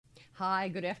Hi,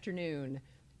 good afternoon.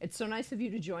 It's so nice of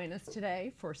you to join us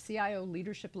today for CIO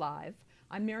Leadership Live.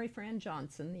 I'm Maryfran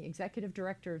Johnson, the Executive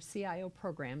Director of CIO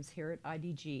Programs here at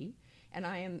IDG, and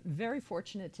I am very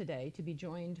fortunate today to be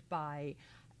joined by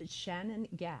Shannon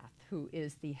Gath, who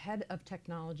is the Head of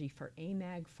Technology for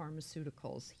AMAG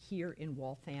Pharmaceuticals here in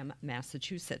Waltham,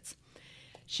 Massachusetts.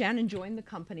 Shannon joined the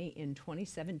company in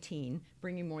 2017,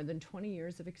 bringing more than 20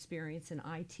 years of experience in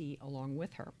IT along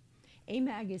with her.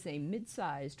 AMAG is a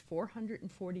mid-sized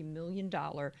 $440 million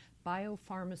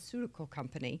biopharmaceutical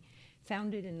company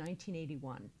founded in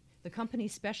 1981. The company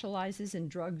specializes in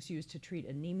drugs used to treat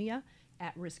anemia,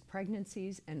 at-risk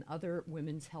pregnancies, and other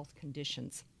women's health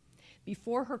conditions.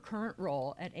 Before her current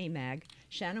role at AMAG,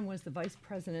 Shannon was the Vice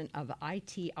President of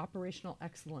IT Operational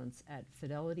Excellence at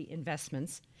Fidelity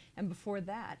Investments, and before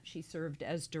that, she served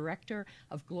as Director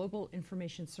of Global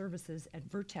Information Services at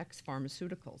Vertex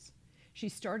Pharmaceuticals. She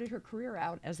started her career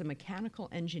out as a mechanical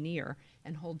engineer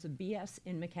and holds a BS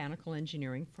in mechanical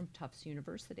engineering from Tufts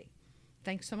University.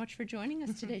 Thanks so much for joining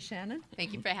us today, Shannon.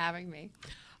 Thank you for having me.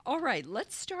 All right,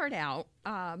 let's start out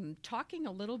talking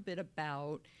a little bit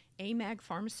about AMAG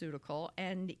Pharmaceutical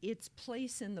and its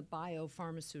place in the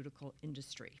biopharmaceutical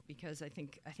industry, because I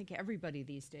think everybody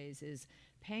these days is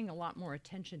paying a lot more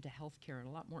attention to healthcare and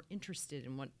a lot more interested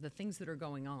in what the things that are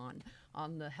going on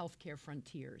the healthcare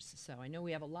frontiers. So I know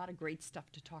we have a lot of great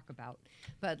stuff to talk about,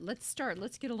 but let's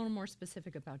get a little more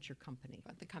specific about your company.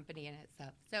 About the company in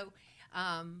itself. So,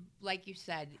 like you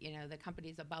said, the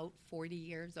company's about 40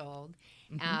 years old.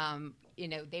 Mm-hmm.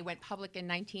 They went public in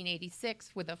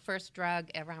 1986 with the first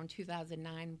drug around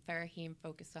 2009, Ferraheme,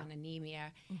 focused on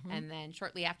anemia. Mm-hmm. And then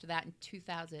shortly after that, in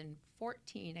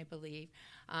 2014, I believe,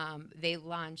 they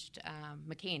launched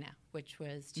Makena, which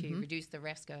was to reduce the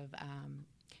risk of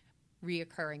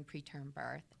reoccurring preterm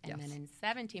birth. And then in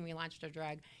 2017, we launched a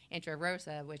drug,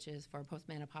 Intra-Rosa, which is for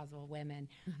postmenopausal women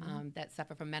that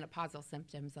suffer from menopausal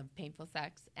symptoms of painful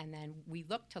sex. And then we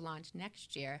look to launch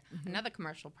next year another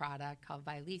commercial product called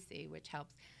Vyleesi, which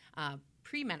helps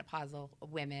premenopausal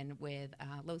women with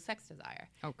low sex desire.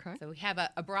 Okay. So we have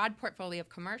a broad portfolio of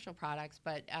commercial products,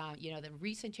 but the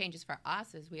recent changes for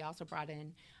us is we also brought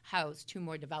in-house 2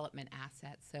 more development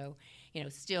assets. So,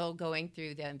 still going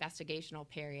through the investigational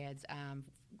periods,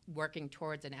 working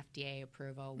towards an FDA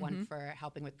approval, one for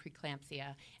helping with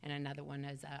preeclampsia and another one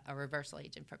as a reversal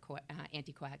agent for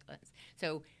anticoagulants.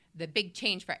 So the big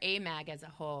change for AMAG as a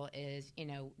whole is,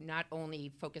 not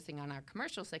only focusing on our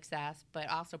commercial success, but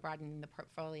also broadening the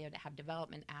portfolio to have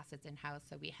development assets in-house,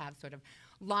 so we have sort of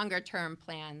longer-term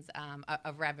plans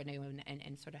of revenue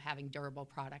and sort of having durable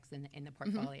products in the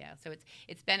portfolio. So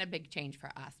it's been a big change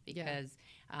for us because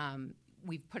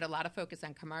we've put a lot of focus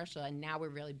on commercial, and now we're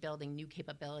really building new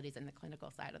capabilities in the clinical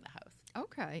side of the house.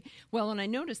 Okay. Well, and I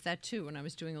noticed that, too, when I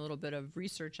was doing a little bit of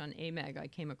research on AMAG. I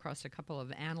came across a couple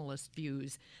of analyst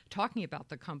views talking about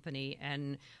the company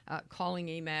and calling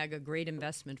AMAG a great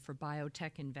investment for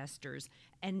biotech investors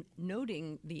and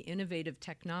noting the innovative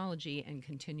technology and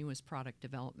continuous product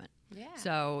development. Yeah.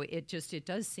 So it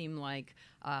does seem like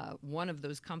one of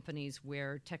those companies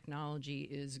where technology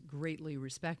is greatly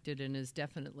respected and is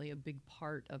definitely a big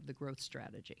part of the growth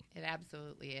strategy. It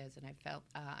absolutely is, and I felt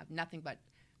nothing but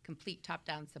complete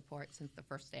top-down support since the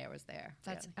first day I was there.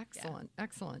 That's really. excellent,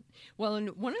 excellent. Well,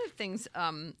 and one of the things,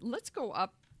 let's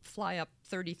fly up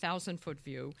 30,000-foot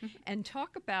view and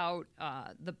talk about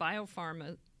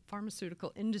the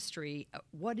pharmaceutical industry.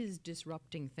 What is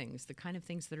disrupting things, the kind of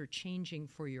things that are changing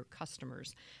for your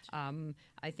customers?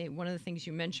 I think one of the things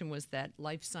you mentioned was that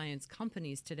life science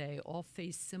companies today all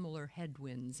face similar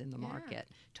headwinds in the market.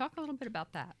 Talk a little bit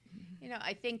about that.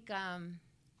 I think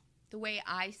the way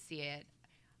I see it,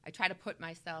 I try to put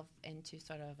myself into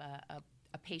sort of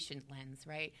a patient lens,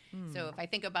 right? So if I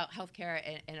think about healthcare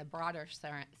in a broader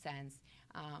sense,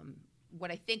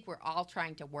 what I think we're all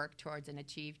trying to work towards and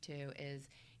achieve to is,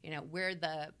 where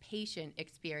the patient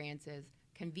experiences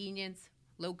convenience,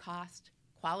 low cost,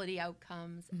 quality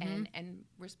outcomes, and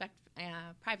respect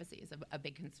privacy is a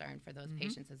big concern for those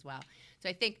patients as well. So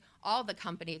I think all the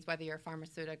companies, whether you're a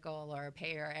pharmaceutical or a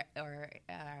payer or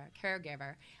a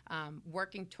caregiver,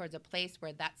 working towards a place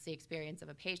where that's the experience of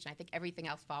a patient, I think everything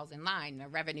else falls in line. The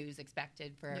revenue is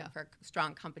expected for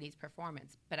strong companies'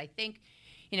 performance. But I think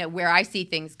where I see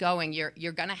things going,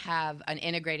 you're going to have an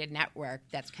integrated network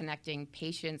that's connecting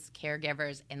patients,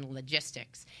 caregivers, and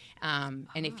logistics. And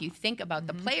if you think about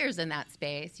the players in that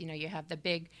space, you have the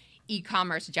big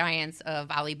e-commerce giants of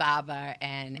Alibaba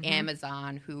and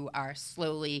Amazon, who are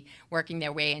slowly working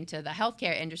their way into the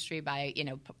healthcare industry by,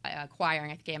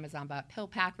 acquiring, I think Amazon bought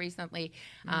PillPack recently,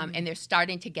 and they're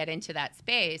starting to get into that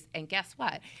space. And guess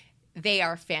what? they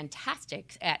are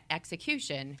fantastic at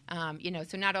execution.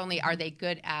 So not only are they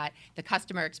good at the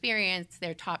customer experience,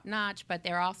 they're top notch, but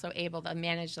they're also able to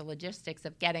manage the logistics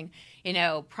of getting,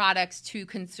 products to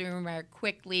consumer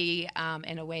quickly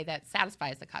in a way that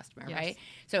satisfies the customer, yes. right?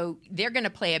 So they're going to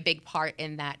play a big part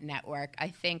in that network. I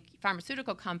think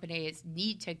pharmaceutical companies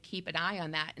need to keep an eye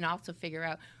on that and also figure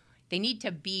out they need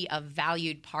to be a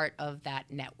valued part of that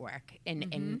network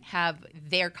and have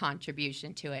their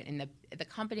contribution to it. And the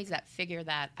companies that figure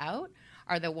that out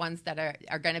are the ones that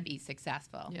are going to be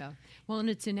successful. Yeah. Well, and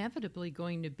it's inevitably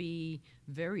going to be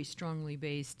very strongly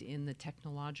based in the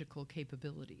technological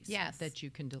capabilities yes. that you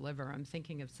can deliver. I'm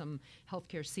thinking of some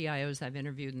healthcare CIOs I've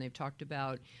interviewed, and they've talked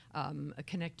about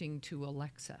connecting to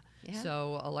Alexa. Yeah.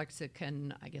 So Alexa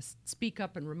can, I guess, speak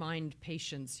up and remind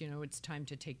patients, it's time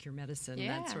to take your medicine,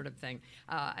 that sort of thing.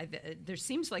 There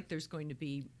seems like there's going to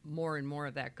be more and more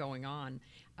of that going on.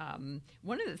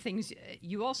 One of the things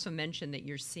you also mentioned that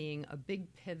you're seeing a big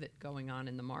pivot going on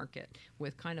in the market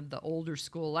with kind of the older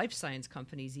school life science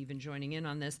companies even joining in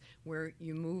on this, where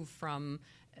you move from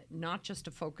not just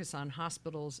a focus on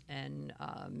hospitals and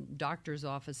doctors'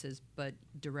 offices, but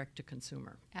direct to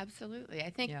consumer. Absolutely. I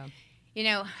think,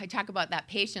 I talk about that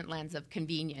patient lens of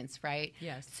convenience, right?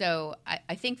 Yes. So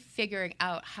I think figuring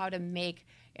out how to make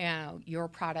your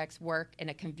products work in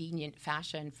a convenient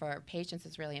fashion for patients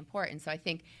is really important. So I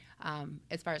think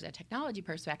as far as a technology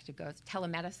perspective goes,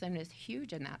 telemedicine is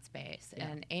huge in that space. Yeah.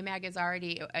 And AMAG is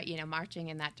already, marching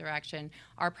in that direction.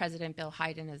 Our president, Bill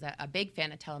Hayden, is a big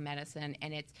fan of telemedicine.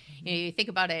 And it's, you think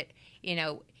about it,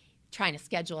 trying to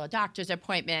schedule a doctor's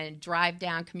appointment, drive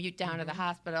down, commute down to the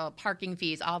hospital, parking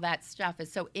fees, all that stuff is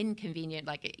so inconvenient.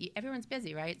 Like, everyone's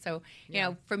busy, right? So,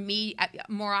 for me,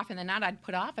 more often than not, I'd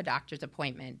put off a doctor's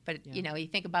appointment. But, you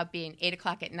think about being 8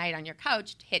 o'clock at night on your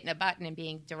couch, hitting a button and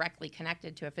being directly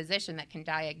connected to a physician that can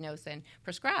diagnose and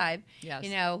prescribe. Yes.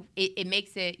 It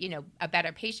makes it, a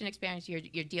better patient experience.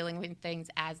 You're dealing with things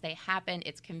as they happen.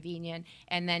 It's convenient.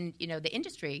 And then, the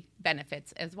industry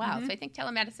benefits as well. So I think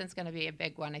telemedicine is going to be a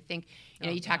big one. I think,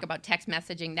 you talk about text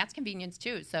messaging, that's convenience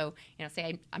too. So,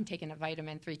 say I'm taking a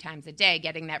vitamin 3 times a day,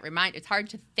 getting that reminder. It's hard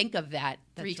to think of that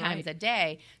three times a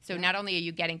day. So not only are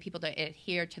you getting people to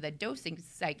adhere to the dosing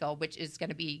cycle, which is going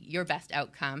to be your best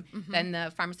outcome, then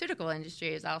the pharmaceutical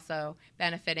industry is also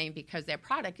benefiting because their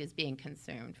product is being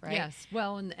consumed, right? Yes.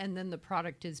 Well, and then the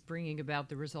product is bringing about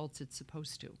the results it's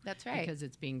supposed to. That's right. Because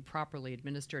it's being properly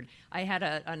administered. I had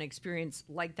an experience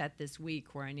like that this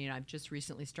week where I've just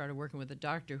recently started working with a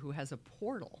doctor who has a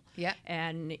portal. Yeah.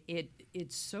 And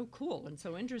it's so cool and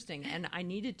so interesting. And I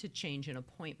needed to change an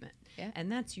appointment. Yeah.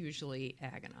 And that's usually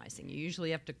agonizing. You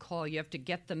usually have to call. You have to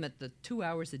get them at the 2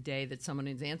 hours a day that someone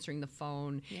is answering the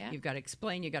phone. Yeah. You've got to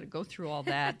explain. You've got to go through all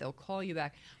that. They'll call you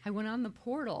back. I went on the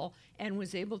portal and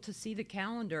was able to see the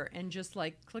calendar and just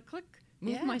like click, click,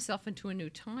 move myself into a new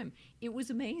time. It was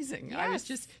amazing. Yes. I was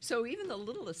just, so even the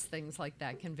littlest things like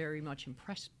that can very much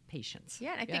impress patients.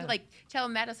 Yeah, and I think like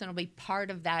telemedicine will be part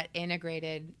of that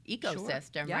integrated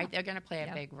ecosystem, right? They're going to play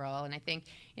a big role. And I think,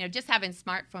 just having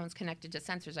smartphones connected to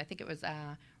sensors, I think it was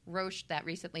Roche that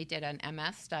recently did an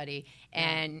MS study,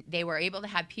 and they were able to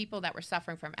have people that were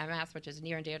suffering from MS, which is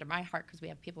near and dear to my heart because we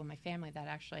have people in my family that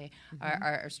actually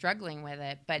are struggling with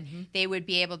it. But they would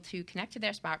be able to connect to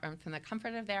their smartphone from the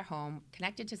comfort of their home,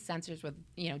 connected to sensors with,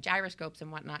 gyroscopes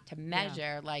and whatnot to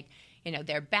measure,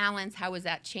 their balance, how is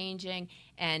that changing,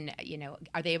 and,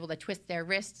 are they able to twist their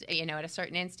wrists, at a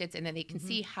certain instance, and then they can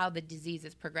see how the disease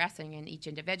is progressing in each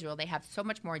individual. They have so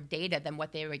much more data than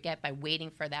what they would get by waiting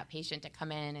for that patient to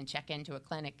come in and check into a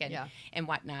clinic and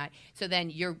whatnot. So then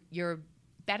you're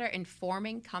better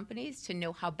informing companies to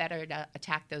know how better to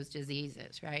attack those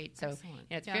diseases, right? So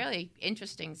it's fairly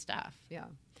interesting stuff. Yeah.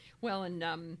 Well,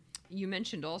 and you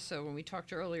mentioned also when we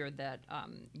talked earlier that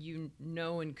you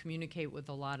know and communicate with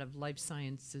a lot of life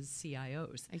sciences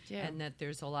CIOs. I do. And that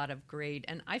there's a lot of great,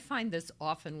 and I find this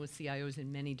often with CIOs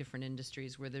in many different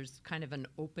industries where there's kind of an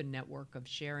open network of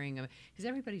sharing, because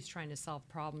everybody's trying to solve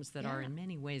problems that are in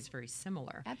many ways very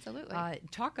similar. Absolutely.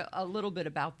 Talk a little bit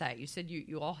about that. You said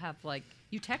you all have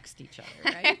you text each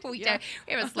other, right? We have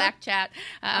a Slack chat,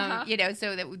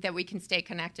 so that we can stay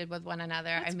connected with one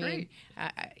another. That's great.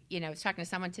 I was talking to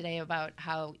someone today about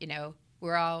how,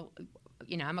 we're all,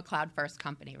 I'm a cloud first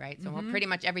company, right? So pretty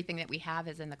much everything that we have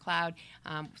is in the cloud.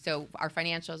 So our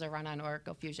financials are run on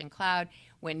Oracle Fusion Cloud.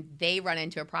 When they run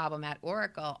into a problem at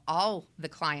Oracle, all the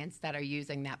clients that are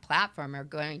using that platform are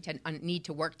going to need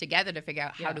to work together to figure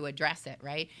out how to address it,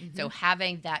 right? So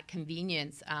having that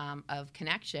convenience of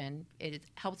connection, it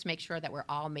helps make sure that we're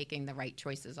all making the right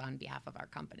choices on behalf of our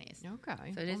companies.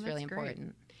 Okay. So it is really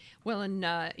important. Well, and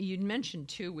you mentioned,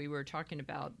 too, we were talking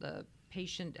about the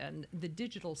patient and the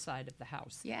digital side of the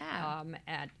house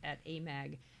at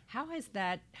AMAG. How has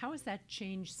that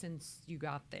changed since you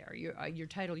got there? Your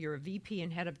title, you're a VP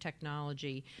and head of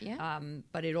technology,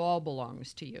 but it all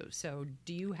belongs to you. So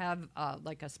do you have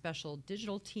like a special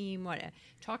digital team?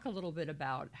 Talk a little bit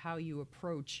about how you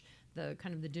approach the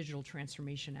kind of the digital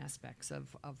transformation aspects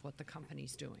of what the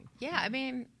company's doing. Yeah, I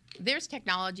mean, there's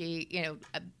technology,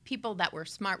 people that were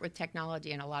smart with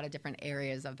technology in a lot of different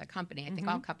areas of the company. I think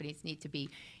all companies need to be,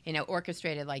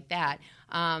 orchestrated like that.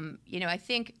 I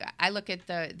think I look at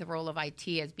the role of IT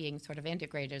as being sort of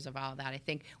integrators of all that. I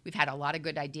think we've had a lot of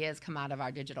good ideas come out of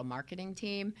our digital marketing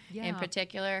team in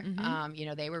particular.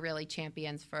 They were really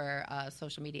champions for a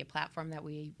social media platform that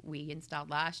we installed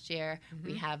last year.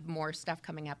 We have more stuff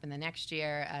coming up in the next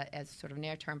year as sort of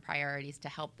near-term priorities to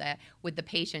help with the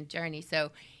patient journey.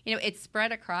 So, it's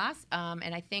spread across,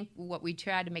 and I think what we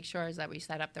try to make sure is that we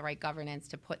set up the right governance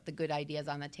to put the good ideas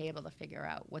on the table to figure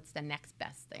out what's the next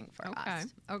best thing for us.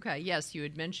 Okay. Yes, you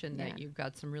had mentioned that you've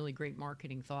got some really great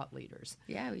marketing thought leaders.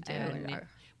 Yeah, we do.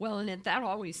 And that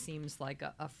always seems like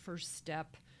a first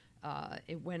step.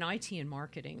 When IT and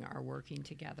marketing are working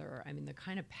together, I mean, the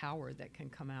kind of power that can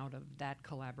come out of that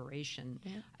collaboration,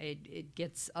 it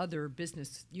gets other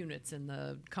business units in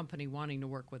the company wanting to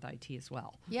work with IT as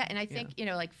well. Yeah, and I think,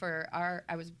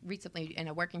 I was recently in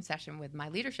a working session with my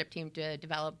leadership team to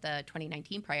develop the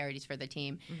 2019 priorities for the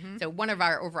team. So one of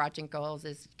our overarching goals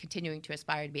is continuing to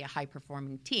aspire to be a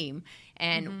high-performing team.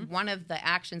 And one of the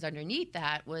actions underneath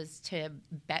that was to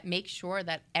make sure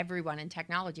that everyone in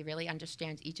technology really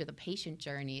understands each of the patient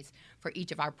journeys for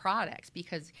each of our products,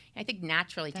 because I think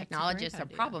naturally technologists are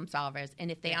problem solvers,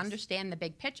 and if they understand the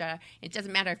big picture, it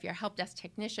doesn't matter if you're a help desk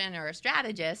technician or a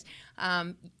strategist.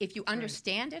 If you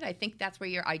understand it, I think that's where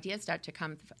your ideas start to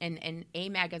come, and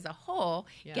AMAG as a whole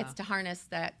gets to harness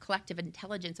the collective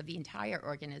intelligence of the entire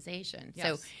organization.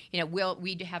 So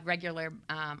we have regular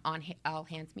all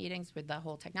hands meetings with the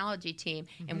whole technology team,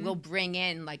 and we'll bring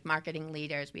in like marketing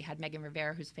leaders. We had Megan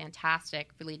Rivera, who's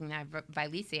fantastic for leading that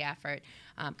Vyleesi effort,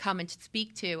 come and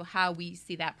speak to how we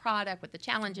see that product, what the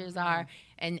challenges are,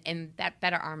 and that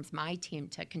better arms my team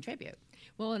to contribute.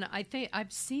 Well, and I think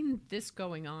I've seen this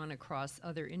going on across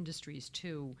other industries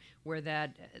too, where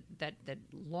that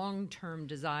long-term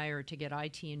desire to get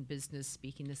IT and business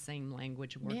speaking the same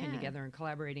language and working together and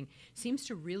collaborating seems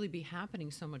to really be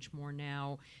happening so much more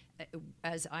now,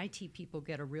 as IT people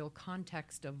get a real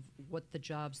context of what the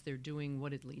jobs they're doing,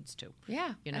 what it leads to.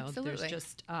 Yeah, absolutely. There's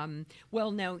just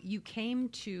now you came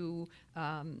to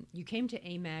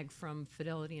AMAG from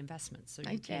Fidelity Investments, so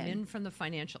you came in from the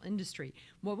financial industry.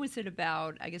 What was it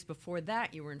about? I guess before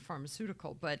that you were in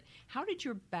pharmaceutical, but how did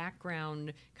your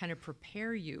background kind of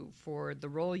prepare you for the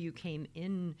role you came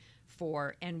in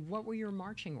for, and what were your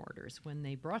marching orders when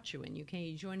they brought you in? You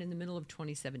joined in the middle of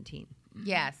 2017.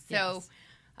 Yes. So.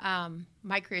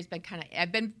 My career's been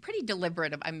I've been pretty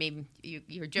deliberate. I mean, you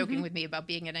were joking with me about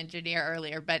being an engineer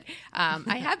earlier, but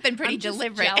I have been pretty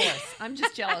deliberate. I'm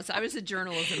just jealous. I was a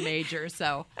journalism major,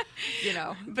 so,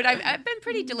 But I've been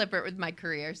pretty deliberate with my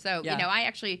career. So, I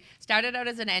actually started out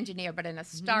as an engineer, but in a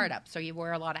startup. So you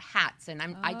wear a lot of hats, and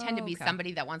I tend to be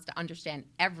somebody that wants to understand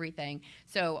everything.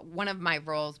 So one of my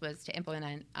roles was to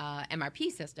implement an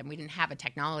MRP system. We didn't have a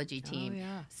technology team.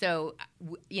 So,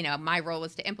 my role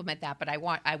was to implement that, but I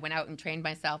went out and trained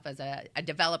myself as a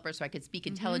developer so I could speak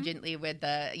intelligently with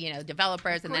the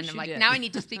developers, and then I'm like, now I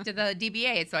need to speak to the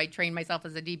DBA, so I trained myself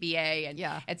as a DBA and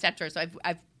et cetera. So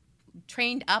I've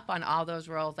trained up on all those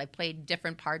roles. I played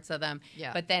different parts of them,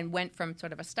 but then went from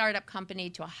sort of a startup company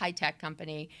to a high-tech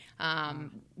company,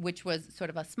 which was sort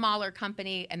of a smaller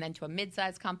company, and then to a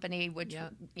mid-sized company, which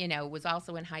was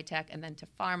also in high-tech, and then to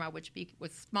pharma, which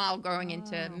was small growing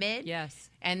into mid,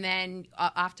 and then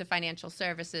off to financial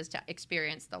services to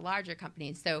experience the larger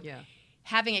companies. So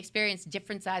having experienced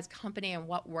different size company and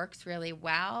what works really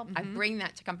well, I bring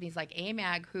that to companies like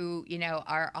AMAG who,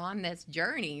 are on this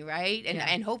journey, right?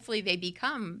 And hopefully they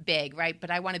become big, right? But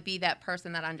I want to be that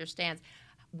person that understands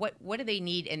what do they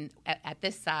need at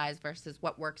this size versus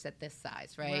what works at this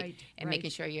size, right? And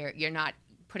making sure you're not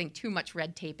putting too much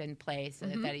red tape in place,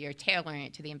 that you're tailoring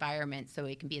it to the environment so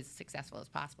it can be as successful as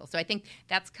possible. So I think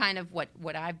that's kind of what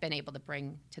I've been able to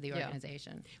bring to the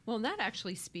organization. Well, and that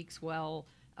actually speaks well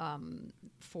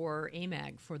for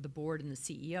AMAG, for the board and the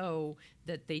CEO,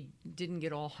 that they didn't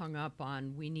get all hung up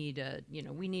on we need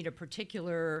a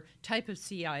particular type of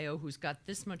CIO who's got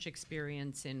this much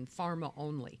experience in pharma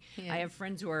only. I have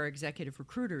friends who are executive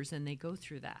recruiters, and they go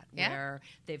through that where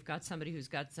they've got somebody who's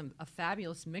got a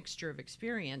fabulous mixture of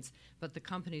experience, but the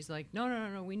company's like,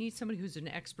 no, we need somebody who's an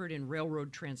expert in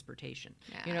railroad transportation.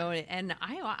 And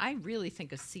I really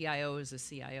think a CIO is a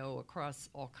CIO across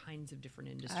all kinds of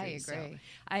different industries. I agree. So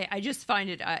I just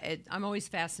find I'm always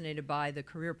fascinated by the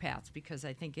career paths, because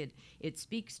I think it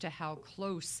speaks to how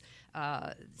close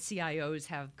CIOs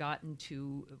have gotten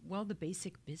to, well, the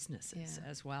basic businesses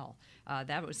as well.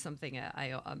 That was something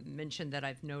I mentioned that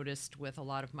I've noticed with a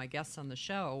lot of my guests on the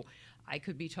show. I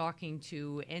could be talking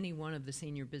to any one of the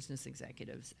senior business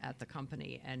executives at the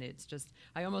company, and it's just,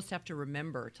 I almost have to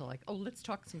remember to let's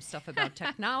talk some stuff about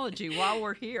technology while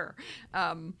we're here.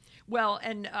 Let's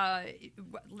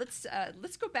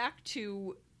go back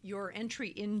to your entry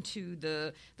into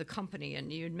the company,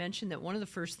 and you had mentioned that one of the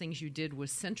first things you did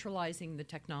was centralizing the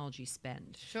technology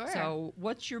spend. Sure. So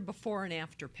what's your before and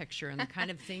after picture and the kind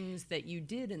of things that you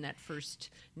did in that first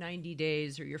 90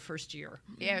 days or your first year?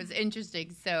 Yeah, it was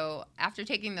interesting. So after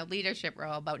taking the leadership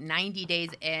role, about 90 days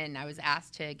in, I was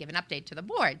asked to give an update to the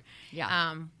board,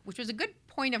 which was a good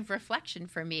point of reflection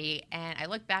for me. And I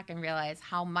look back and realize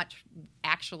how much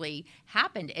actually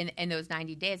happened in those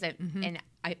 90 days. And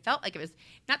I felt like it was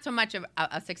not so much of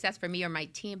a success for me or my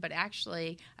team, but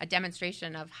actually a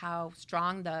demonstration of how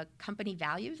strong the company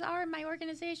values are in my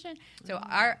organization. So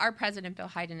our president, Bill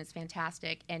Hayden, is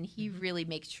fantastic, and he really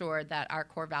makes sure that our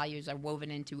core values are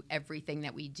woven into everything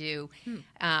that we do.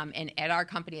 And at our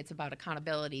company, it's about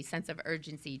accountability, sense of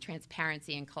urgency,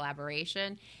 transparency, and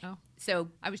collaboration. So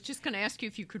I was just going to ask you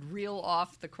if you could reel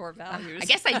off the core values. I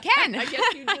guess I can. I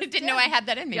guess you just didn't know I had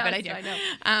that in me, yes, but I do. I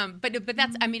know. But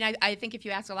that's, I mean, I think if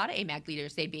you ask a lot of AMAG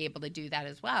leaders, they'd be able to do that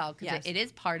as well, because it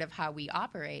is part of how we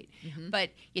operate. But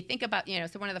you think about,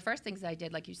 so one of the first things I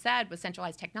did, like you said, was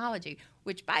centralized technology,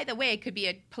 which, by the way, could be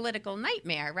a political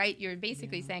nightmare, right? You're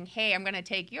basically saying, hey, I'm going to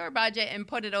take your budget and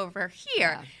put it over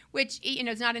here, which,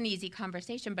 is not an easy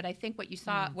conversation. But I think what you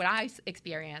saw, what I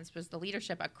experienced, was the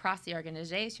leadership across the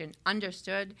organization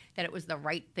understood that it was the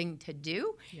right thing to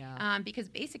do. Because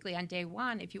basically on day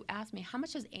one, if you asked me, how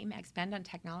much does AMAG spend on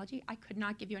technology? I could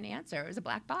not give you an answer. It was a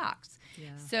black box.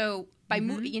 So by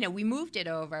we moved it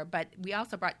over, but we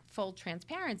also brought full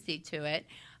transparency to it.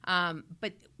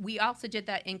 But we also did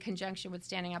that in conjunction with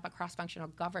standing up a cross-functional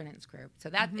governance group. So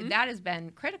that has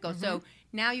been critical. So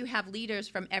now you have leaders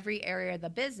from every area of the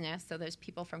business. So there's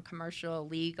people from commercial,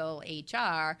 legal,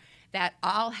 HR, that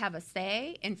all have a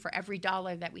say. And for every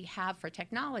dollar that we have for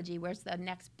technology, where's the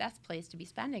next best place to be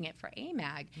spending it for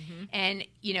AMAG? And,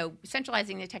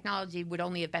 centralizing the technology would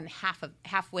only have been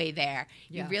halfway there.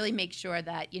 You really make sure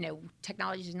that,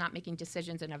 technology is not making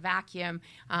decisions in a vacuum.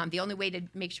 The only way to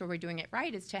make sure we're doing it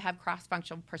right is to have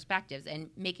cross-functional perspectives and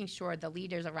making sure the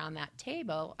leaders around that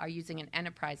table are using an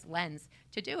enterprise lens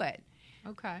to do it.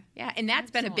 Okay. Yeah, and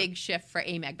that's been a big shift for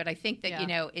AMAG, but I think that,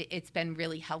 it's been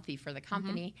really healthy for the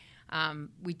company.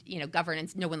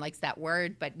 Governance, no one likes that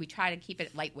word, but we try to keep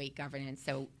it lightweight governance.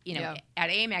 So, at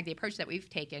AMAG, the approach that we've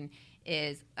taken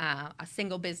is a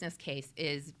single business case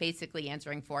is basically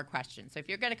answering 4 questions. So if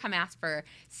you're going to come ask for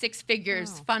 6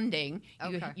 figures funding,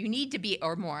 you need to be,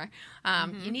 or more,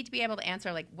 you need to be able to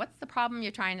answer, like, what's the problem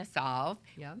you're trying to solve?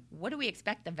 What do we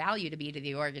expect the value to be to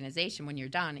the organization when you're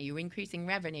done? Are you increasing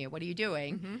revenue? What are you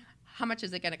doing? How much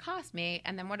is it going to cost me?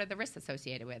 And then what are the risks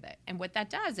associated with it? And what that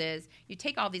does is you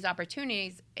take all these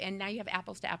opportunities, and now you have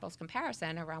apples-to-apples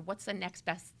comparison around what's the next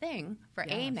best thing for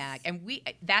AMAG. And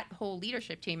that whole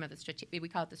leadership team of we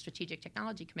call it the Strategic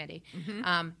Technology Committee,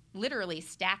 literally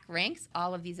stack ranks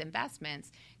all of these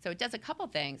investments. So it does a couple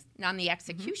things. On the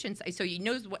execution side, so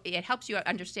it helps you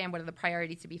understand what are the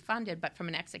priorities to be funded, but from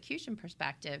an execution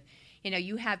perspective,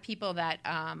 you have people that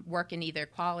work in either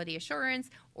quality assurance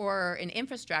or in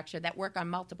infrastructure that work on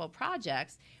multiple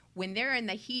projects. When they're in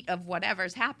the heat of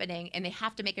whatever's happening and they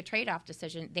have to make a trade-off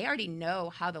decision, they already know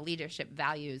how the leadership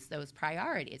values those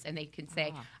priorities. And they can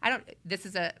say, this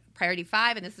is a priority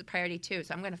 5 and this is priority 2,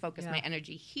 so I'm going to focus my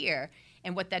energy here.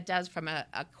 And what that does from a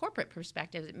corporate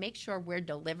perspective is it makes sure we're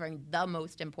delivering the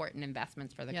most important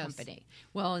investments for the company.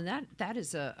 Well, and that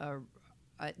is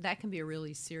that can be a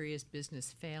really serious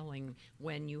business failing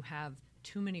when you have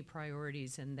too many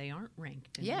priorities and they aren't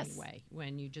ranked in Yes. any way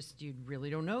when you really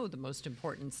don't know the most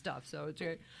important stuff. So it's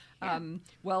very, Yeah.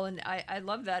 well, and I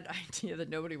love that idea that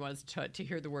nobody wants to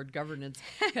hear the word governance.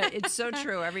 It's so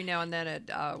true. Every now and then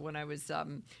when I was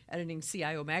editing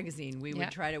CIO magazine, we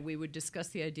would discuss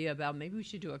the idea about maybe we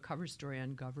should do a cover story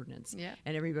on governance. Yeah.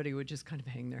 And everybody would just kind of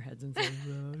hang their heads and say,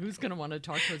 who's going to want to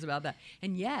talk to us about that?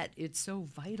 And yet it's so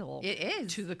vital It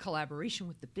is. to the collaboration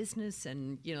with the business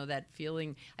and, that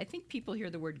feeling. I think people hear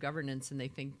the word governance and they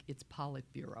think it's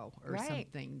Politburo or Right.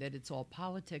 something, that it's all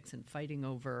politics and fighting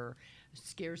over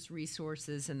scarce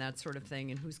resources and that sort of thing,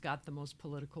 and who's got the most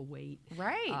political weight,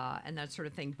 Right. and that sort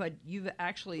of thing. But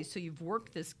you've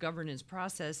worked this governance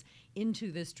process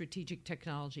into the Strategic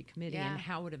Technology Committee Yeah. and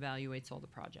how it evaluates all the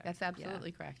projects. That's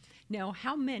absolutely correct. Now,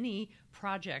 how many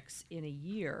projects in a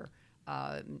year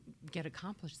get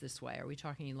accomplished this way? Are we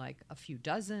talking like a few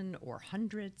dozen or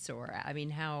hundreds, or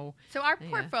how? So our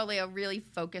portfolio really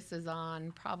focuses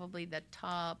on probably the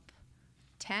top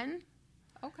 10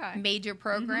 major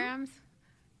programs.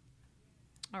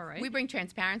 All right. We bring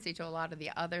transparency to a lot of the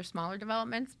other smaller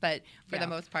developments, but for the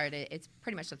most part, it's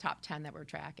pretty much the top 10 that we're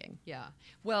tracking. Yeah.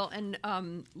 Well, and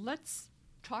let's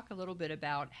talk a little bit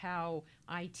about how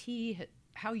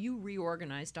how you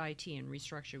reorganized IT and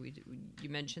restructure. You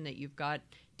mentioned that you've got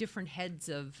different heads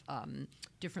of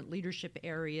different leadership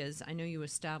areas. I know you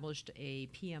established a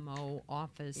PMO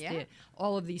office. Yeah.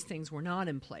 All of these things were not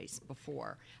in place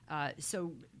before.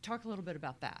 So talk a little bit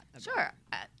about that. Sure.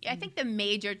 I think the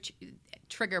major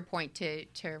trigger point to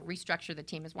restructure the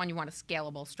team is, one, you want a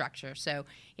scalable structure. So,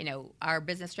 our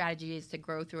business strategy is to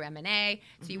grow through M&A.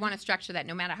 So you want to structure that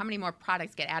no matter how many more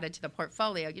products get added to the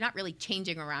portfolio, you're not really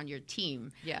changing around your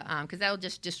team. Yeah. Because that'll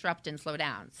just disrupt and slow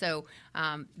down. So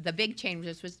the big change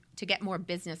was to get more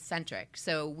business-centric.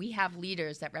 So we have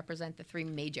leaders that represent the three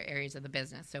major areas of the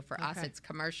business. So for us, it's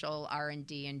commercial,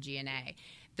 R&D, and G&A.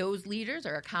 Those leaders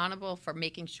are accountable for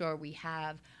making sure we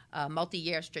have a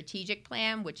multi-year strategic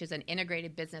plan, which is an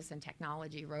integrated business and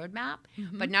technology roadmap.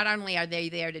 But not only are they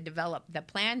there to develop the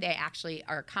plan, they actually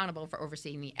are accountable for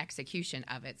overseeing the execution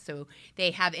of it. So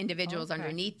they have individuals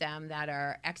underneath them that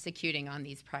are executing on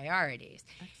these priorities.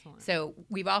 Excellent. So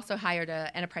we've also hired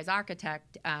an enterprise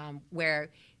architect where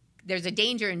there's a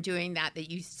danger in doing that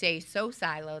you stay so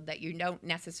siloed that you don't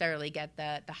necessarily get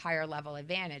the higher level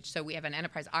advantage. So we have an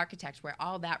enterprise architect where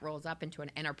all that rolls up into an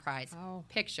enterprise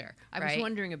picture. I was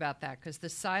wondering about that because the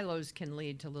silos can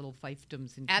lead to little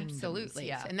fiefdoms and kingdoms. Absolutely.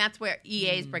 Yeah. And that's where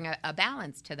EAs bring a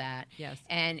balance to that. Yes.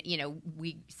 And,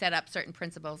 we set up certain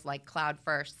principles like cloud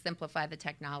first, simplify the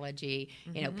technology,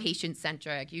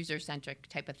 patient-centric, user-centric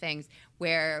type of things,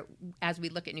 where as we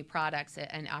look at new products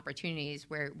and opportunities,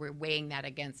 we're weighing that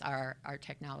against our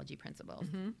technology principles.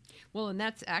 Well, and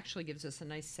that actually gives us a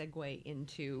nice segue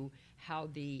into how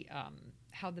the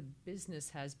business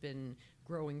has been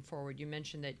growing forward. You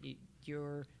mentioned that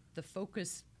the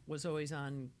focus was always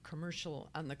on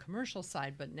the commercial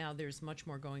side, but now there's much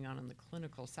more going on the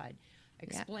clinical side.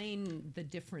 Explain the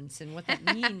difference and what that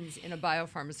means in a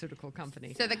biopharmaceutical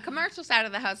company. So the commercial side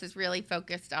of the house is really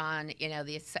focused on,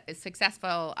 the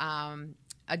successful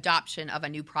adoption of a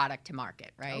new product to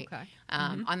market, right? Okay.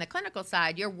 On the clinical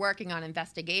side, you're working on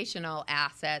investigational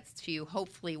assets to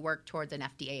hopefully work towards an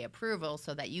FDA approval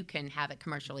so that you can have it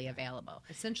commercially available.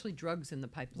 Essentially drugs in the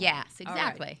pipeline. Yes,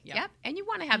 exactly. Right. Yep. And you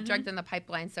want to have drugs in the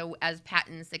pipeline so as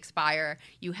patents expire,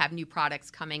 you have new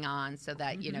products coming on so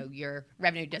that, your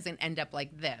revenue doesn't end up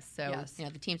like this. So,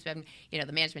 the team's been,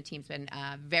 the management team's been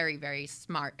very, very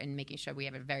smart in making sure we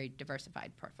have a very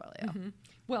diversified portfolio.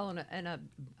 Well, and a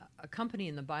company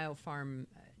in the biopharm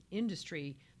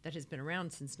industry that has been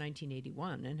around since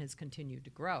 1981 and has continued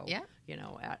to grow. Yeah.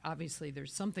 Obviously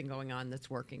there's something going on that's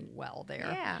working well there.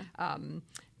 Yeah.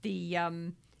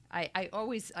 I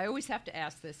always have to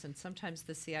ask this, and sometimes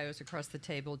the CIOs across the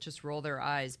table just roll their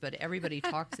eyes, but everybody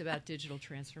talks about digital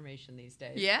transformation these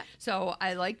days. Yeah. So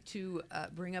I like to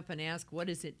bring up and ask, what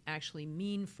does it actually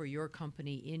mean for your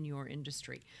company in your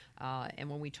industry? And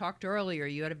when we talked earlier,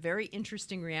 you had a very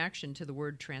interesting reaction to the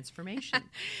word transformation.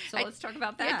 So let's talk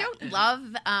about that. I don't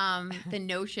love the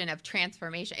notion of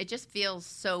transformation. It just feels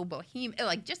so bohemian,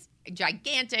 like just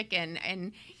gigantic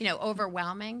and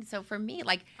overwhelming. So for me,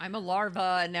 like, I'm a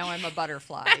larva and now I'm a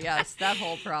butterfly. Yes, that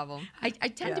whole problem. I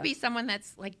tend to be someone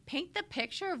that's like, paint the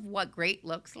picture of what great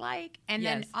looks like, and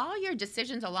then all your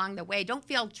decisions along the way don't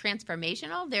feel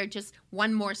transformational. They're just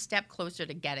one more step closer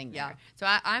to getting there. So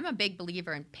I'm a big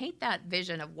believer in paint that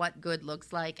vision of what good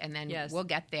looks like, and then we'll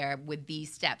get there with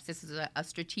these steps. This is a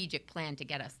strategic plan to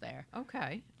get us there.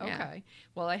 Okay. Yeah.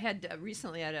 Well, I had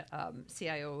recently had a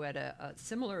CIO had a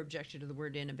similar objected to the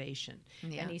word innovation.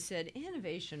 Yeah. And he said,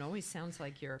 innovation always sounds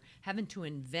like you're having to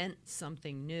invent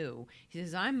something new. He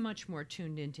says, I'm much more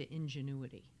tuned into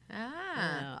ingenuity.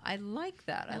 I like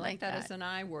that. I like that as an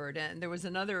I word. And there was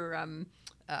another,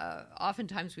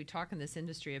 oftentimes we talk in this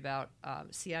industry about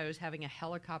CIOs having a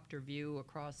helicopter view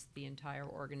across the entire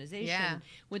organization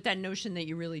with that notion that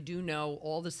you really do know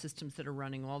all the systems that are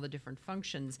running, all the different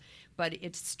functions. But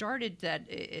it started that,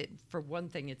 for one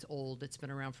thing, it's old. It's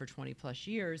been around for 20 plus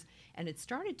years. And it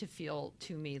started to feel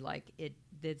to me like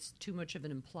it's too much of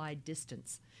an implied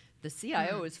distance. The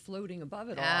CIO is floating above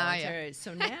it all.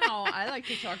 So now I like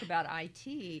to talk about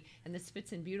IT, and this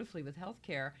fits in beautifully with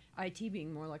healthcare, IT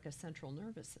being more like a central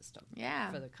nervous system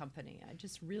for the company. I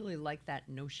just really like that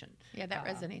notion. Yeah, that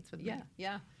resonates with me.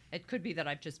 Yeah. It could be that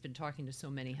I've just been talking to so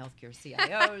many healthcare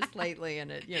CIOs lately,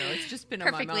 and it's just been on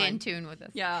my mind. Perfectly in tune with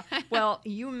us. Yeah. Well,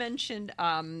 you mentioned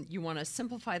you want a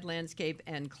simplified landscape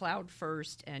and cloud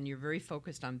first, and you're very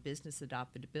focused on business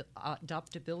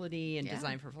adaptability and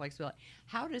design for flexibility.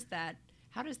 How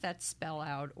does that spell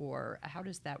out, or how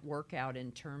does that work out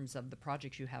in terms of the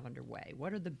projects you have underway?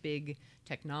 What are the big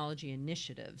technology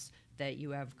initiatives that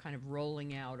you have kind of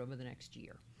rolling out over the next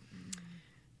year?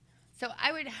 So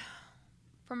I would,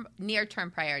 from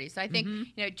near-term priorities. So I think,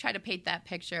 try to paint that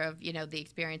picture of, the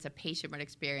experience a patient would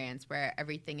experience, where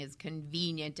everything is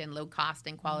convenient and low cost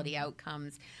and quality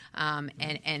outcomes,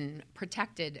 and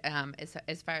protected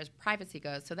as far as privacy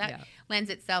goes. So that lends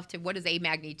itself to what does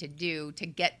AMAG need to do to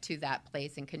get to that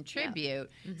place and contribute.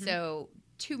 So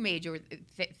two major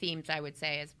themes I would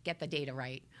say is get the data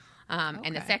right.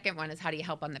 And the second one is how do you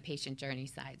help on the patient journey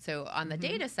side. So on the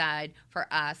data side, for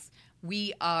us,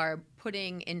 we are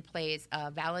putting in place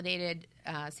a validated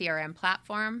CRM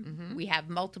platform. We have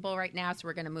multiple right now, so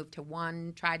we're going to move to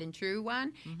one tried and true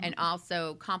one, and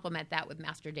also complement that with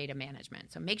master data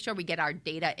management. So make sure we get our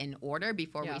data in order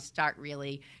before we start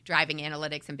really driving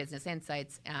analytics and business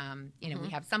insights. We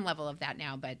have some level of that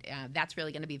now, but that's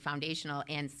really going to be foundational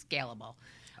and scalable.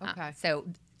 So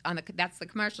that's the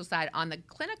commercial side. On the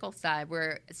clinical side,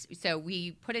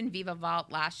 we put in Viva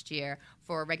Vault last year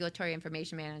for regulatory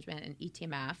information management and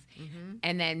ETMF,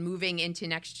 and then moving into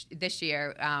this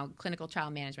year, clinical trial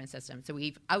management system. So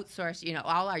we've outsourced,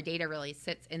 all our data really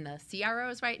sits in the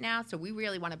CROs right now. So we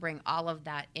really want to bring all of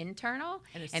that internal.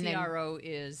 And CRO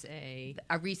is a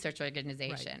research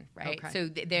organization, right? So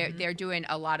they're doing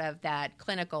a lot of that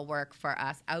clinical work for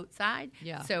us outside.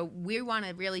 So we want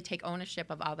to really take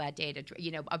ownership of all that data.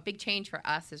 A big change for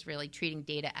us is really treating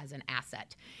data as an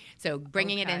asset. So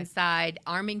bringing it inside,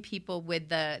 arming people with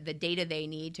the data they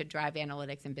need to drive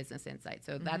analytics and business insights.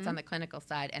 So that's on the clinical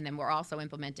side. And then we're also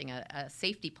implementing a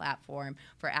safety platform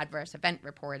for adverse event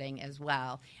reporting as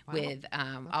well, with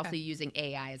also using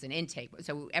AI as an intake.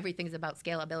 So everything's about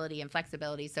scalability and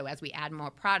flexibility. So as we add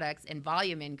more products and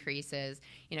volume increases,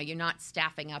 you're not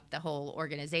staffing up the whole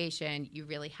organization. You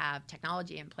really have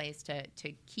technology in place to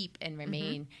keep and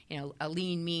remain, a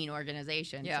lean, mean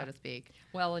organization, so to speak.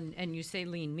 Well, and you say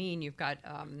lean, mean. You've got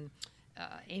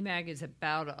AMAG is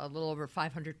about a little over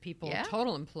 500 people,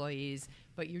 total employees,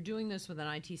 but you're doing this with an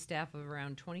IT staff of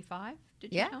around 25,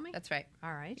 did you tell me? That's right.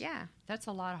 All right. Yeah. That's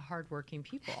a lot of hardworking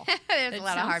people. There's a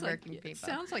lot of hardworking people. It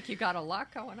sounds like you got a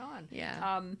lot going on.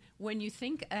 Yeah. When you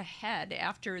think ahead,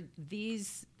 after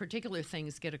these particular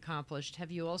things get accomplished,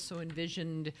 have you also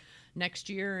envisioned next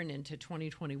year and into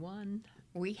 2021?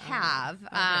 We have.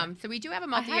 So we do have a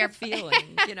multi-year I had a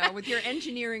feeling, with your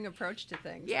engineering approach to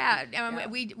things.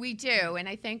 We do. And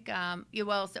I think,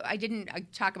 so I didn't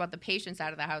talk about the patient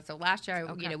side of the house. So last year,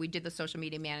 we did the social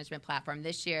media management platform.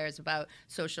 This year is about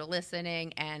social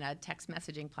listening and a text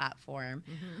messaging platform.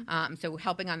 So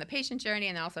helping on the patient journey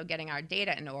and also getting our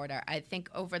data in order. I think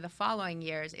over the following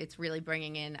years, it's really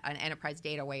bringing in an enterprise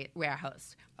data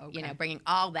warehouse. Bringing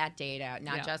all that data,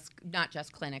 not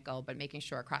just clinical, but making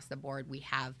sure across the board we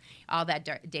have all that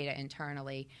data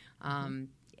internally,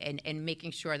 and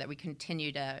making sure that we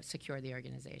continue to secure the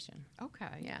organization.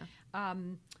 Okay. Yeah.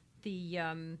 One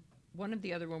of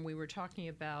the other one we were talking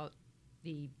about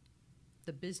the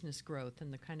business growth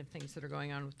and the kind of things that are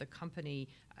going on with the company.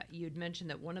 You'd mentioned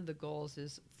that one of the goals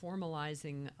is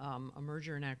formalizing a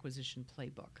merger and acquisition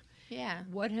playbook. Yeah.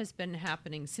 What has been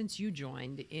happening since you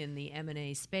joined in the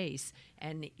M&A space,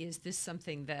 and is this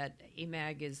something that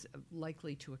AMAG is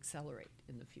likely to accelerate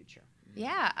in the future?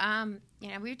 Yeah.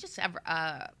 We just have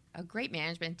a great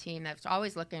management team that's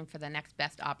always looking for the next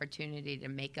best opportunity to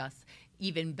make us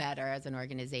even better as an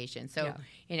organization. So,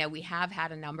 we have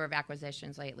had a number of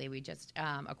acquisitions lately. We just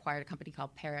acquired a company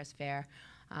called Paris Fair.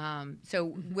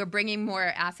 So we're bringing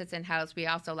more assets in-house. We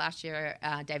also last year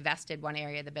divested one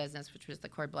area of the business, which was the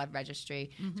cord blood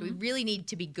registry. So we really need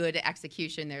to be good at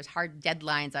execution. There's hard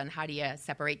deadlines on how do you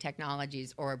separate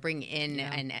technologies or bring in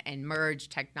and merge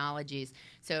technologies.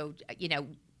 So,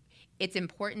 it's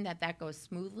important that goes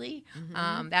smoothly.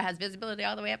 That has visibility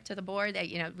all the way up to the board. That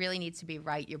it really needs to be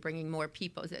right. You're bringing more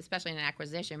people, especially in an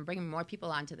acquisition, bringing more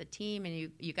people onto the team,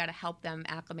 and you got to help them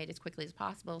acclimate as quickly as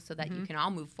possible so that you can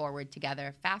all move forward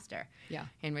together faster.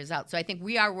 In results. So I think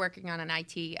we are working on an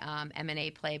IT M&A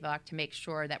playbook to make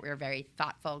sure that we're very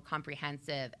thoughtful,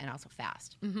 comprehensive, and also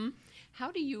fast. How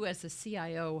do you, as a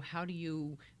CIO, how do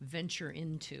you venture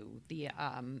into the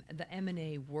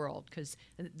M&A world? Because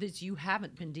you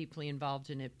haven't been deeply involved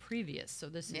in it previous, so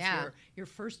this is your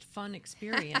first fun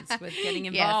experience with getting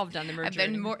involved on the merger.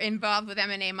 I've been more involved with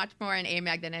M&A, much more in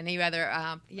AMAG than any other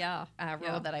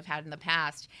role that I've had in the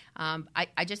past.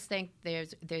 I just think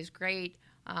there's great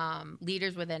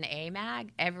leaders within AMAG.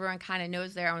 Everyone kind of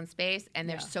knows their own space, and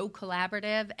they're so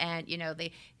collaborative, and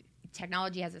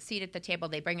technology has a seat at the table.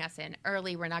 They bring us in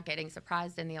early. We're not getting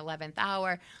surprised in the 11th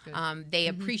hour. They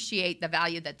appreciate the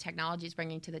value that technology is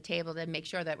bringing to the table to make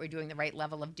sure that we're doing the right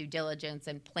level of due diligence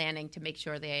and planning to make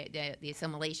sure the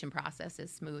assimilation process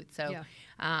is smooth. So,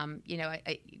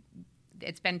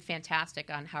 it's been fantastic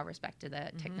on how respected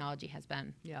the technology has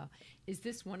been. Is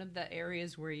this one of the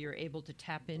areas where you're able to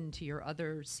tap into your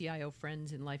other CIO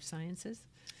friends in life sciences?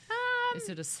 Is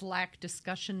it a Slack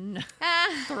discussion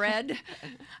thread?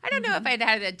 I don't know if I'd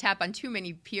had to tap on too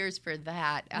many peers for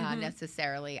that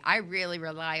necessarily. I really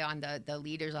rely on the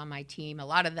leaders on my team. A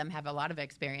lot of them have a lot of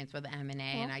experience with M&A,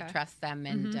 and I trust them,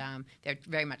 and they're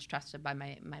very much trusted by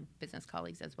my business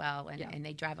colleagues as well, and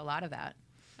they drive a lot of that.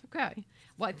 Okay.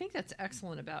 Well, I think that's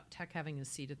excellent about tech having a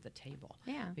seat at the table.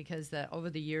 Because over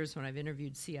the years when I've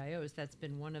interviewed CIOs, that's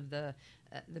been one of the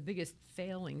biggest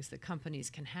failings that companies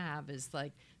can have is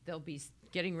like they'll be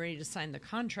getting ready to sign the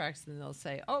contracts and they'll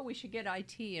say, "Oh, we should get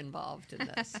IT involved in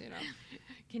this."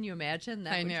 Can you imagine?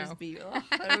 That just be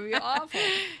that would be awful.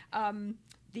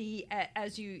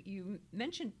 As you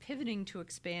mentioned, pivoting to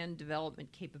expand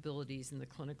development capabilities in the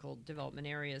clinical development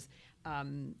areas.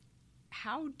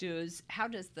 How does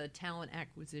the talent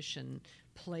acquisition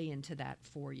play into that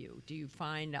for you? Do you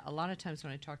find a lot of times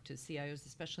when I talk to CIOs,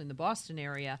 especially in the Boston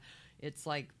area, it's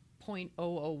like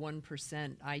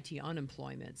 0.001% IT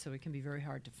unemployment, so it can be very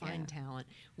hard to find talent.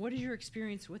 What is your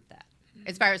experience with that?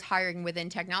 As far as hiring within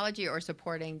technology or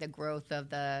supporting the growth of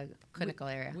the clinical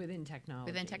area? Within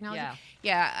technology. Within technology?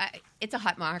 Yeah. It's a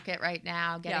hot market right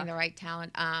now, getting the right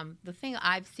talent. The thing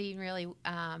I've seen really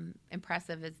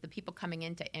impressive is the people coming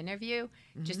in to interview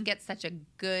just get such a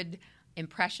good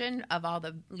impression of all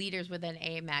the leaders within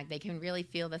AMAG. They can really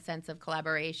feel the sense of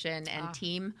collaboration and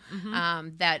team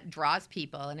that draws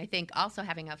people. And I think also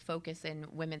having a focus in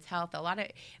women's health,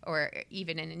 or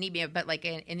even in anemia, but like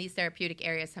in these therapeutic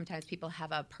areas, sometimes people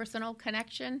have a personal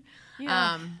connection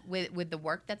with the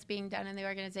work that's being done in the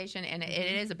organization, and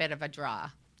it is a bit of a draw.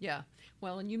 Yeah.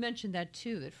 Well, and you mentioned that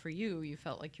too, that for you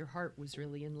felt like your heart was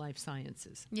really in life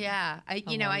sciences. Yeah. I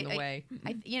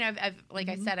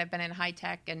said, I've been in high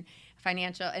tech and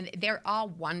financial, and they're all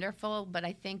wonderful, but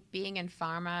I think being in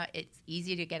pharma, it's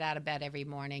easy to get out of bed every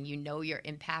morning. You're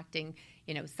impacting,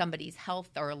 somebody's health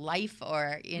or life,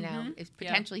 or, it's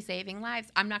potentially saving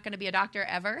lives. I'm not going to be a doctor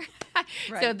ever.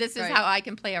 So this is how I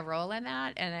can play a role in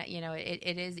that. And,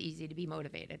 it is easy to be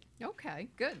motivated. Okay,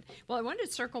 good. Well, I wanted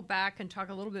to circle back and talk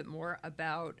a little bit more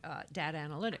about data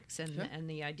analytics and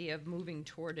the idea of moving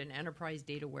toward an enterprise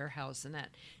data warehouse and that.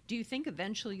 Do you think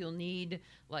eventually you'll need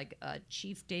like a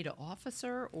chief data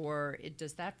officer, or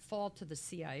does that fall to the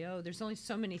CIO? There's only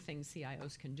so many things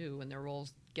CIOs can do when their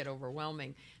roles get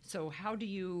overwhelming. So how do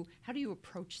you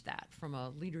approach that from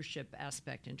a leadership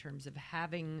aspect in terms of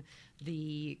having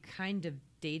the kind of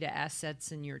data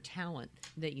assets and your talent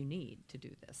that you need to do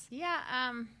this?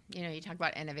 Yeah, you talk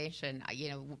about innovation.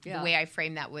 The way I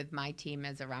frame that with my team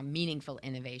is around meaningful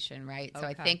innovation, right? So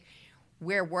I think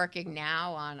we're working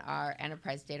now on our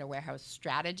enterprise data warehouse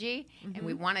strategy, and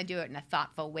we want to do it in a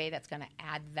thoughtful way that's going to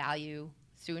add value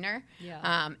sooner,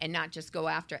 and not just go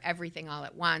after everything all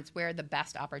at once. Where are the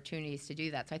best opportunities to do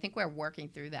that? So I think we're working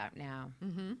through that now,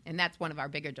 and that's one of our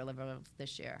bigger deliverables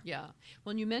this year. Yeah.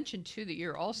 Well, and you mentioned, too, that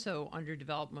you're also under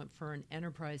development for an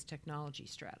enterprise technology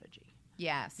strategy.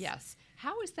 Yes.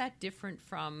 How is that different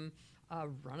from a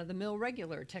run-of-the-mill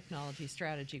regular technology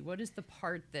strategy? What is the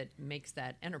part that makes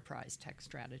that enterprise tech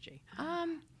strategy?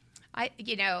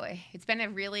 It's been a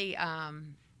really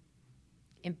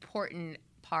important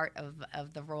part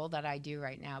of the role that I do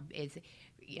right now is,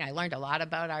 I learned a lot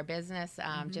about our business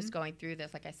just going through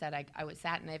this. Like I said, I was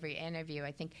sat in every interview.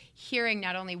 I think hearing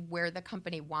not only where the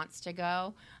company wants to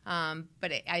go,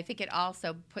 but I think it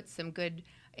also puts some good.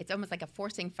 It's almost like a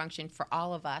forcing function for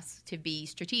all of us to be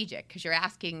strategic, because you're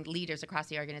asking leaders across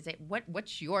the organization,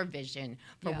 what's your vision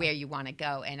for where you want to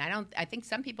go? And I think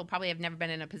some people probably have never been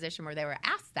in a position where they were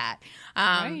asked that.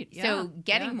 Right. Yeah. So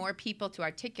getting more people to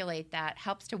articulate that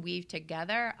helps to weave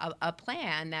together a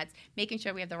plan that's making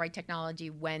sure we have the right technology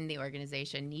when the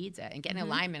organization needs it, and getting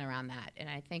alignment around that. And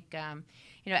I think,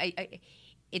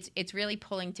 it's really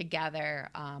pulling together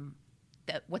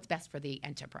what's best for the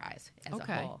enterprise as a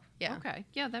whole. Yeah. Okay.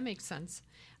 Yeah, that makes sense.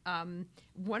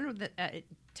 One of the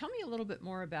tell me a little bit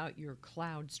more about your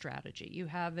cloud strategy.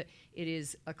 It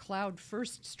is a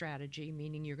cloud-first strategy,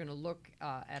 meaning you're going to look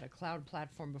at a cloud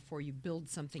platform before you build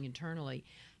something internally.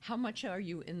 How much are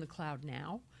you in the cloud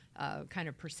now, kind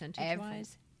of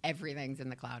percentage-wise? Everything's in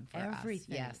the cloud for us.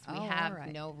 Yes, we have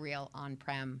no real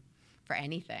on-prem for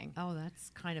anything. Oh, that's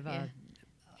kind of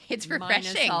it's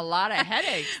refreshing. Minus a lot of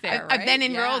headaches there, right? I've been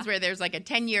in roles where there's like a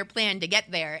 10-year plan to get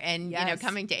there, and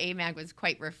coming to AMAG was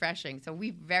quite refreshing. So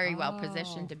we're very well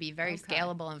positioned to be very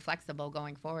scalable and flexible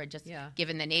going forward, just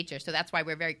given the nature. So that's why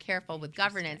we're very careful with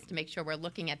governance to make sure we're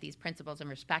looking at these principles and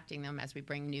respecting them as we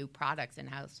bring new products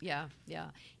in-house. Yeah, yeah.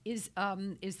 Is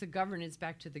the governance,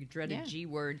 back to the dreaded G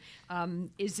word,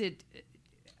 is it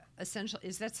essential?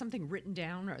 Is that something written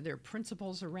down? Are there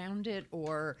principles around it,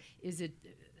 or is it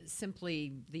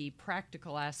simply the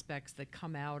practical aspects that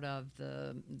come out of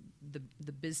the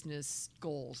business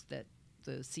goals that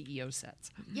the CEO sets?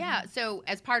 Yeah, so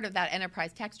as part of that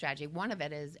enterprise tech strategy, one of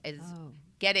it is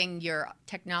getting your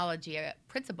technology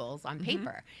principles on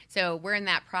paper. So we're in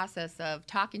that process of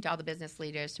talking to all the business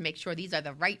leaders to make sure these are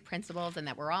the right principles and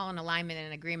that we're all in alignment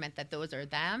and agreement that those are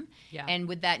them. Yeah. And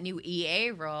with that new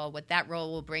EA role, what that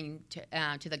role will bring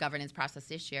to the governance process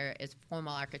this year is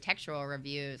formal architectural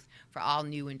reviews for all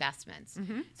new investments.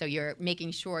 So you're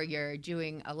making sure you're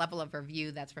doing a level of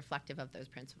review that's reflective of those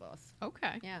principles.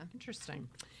 Okay. Yeah. Interesting.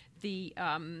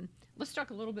 Let's talk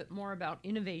a little bit more about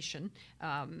innovation.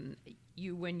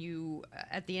 When you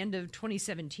at the end of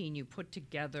 2017, you put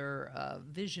together a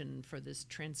vision for this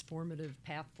transformative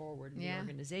path forward in the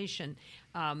organization,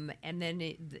 and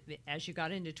then as you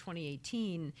got into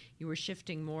 2018, you were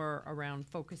shifting more around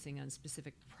focusing on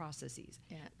specific processes.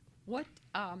 Yeah. What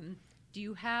do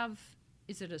you have?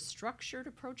 Is it a structured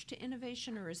approach to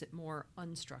innovation, or is it more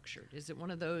unstructured? Is it one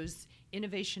of those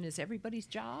innovation is everybody's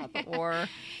job, or?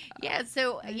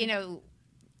 So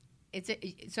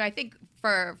so I think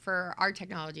for our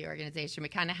technology organization, we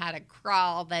kind of had a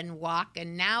crawl, then walk,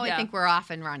 and now I think we're off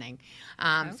and running.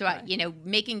 So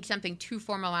making something too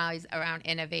formalized around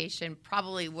innovation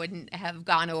probably wouldn't have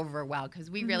gone over well, because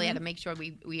we really had to make sure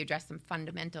we address some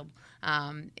fundamental,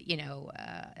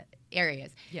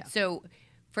 areas. Yeah. So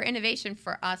for innovation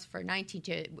for us, for 19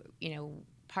 to,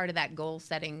 part of that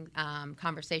goal-setting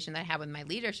conversation that I had with my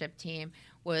leadership team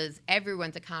was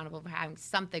everyone's accountable for having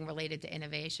something related to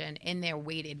innovation in their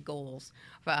weighted goals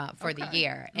for the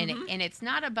year. And it's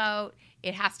not about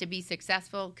it has to be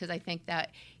successful, because I think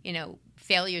that,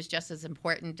 failure is just as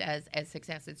important as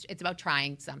success. It's about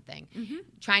trying something,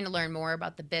 trying to learn more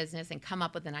about the business and come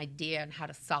up with an idea on how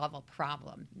to solve a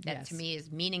problem. That to me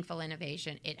is meaningful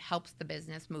innovation. It helps the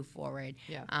business move forward.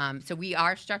 Yeah. So we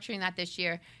are structuring that this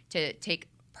year to take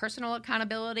personal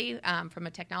accountability from a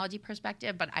technology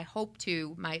perspective, but I hope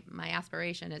my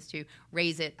aspiration is to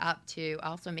raise it up to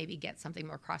also maybe get something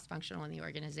more cross-functional in the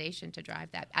organization to drive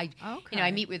that.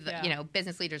 I meet with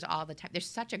business leaders all the time. There's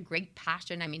such a great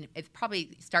passion. I mean, it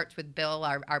probably starts with Bill,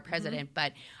 our president,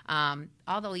 but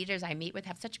all the leaders I meet with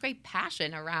have such great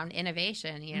passion around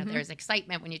innovation. There's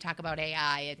excitement when you talk about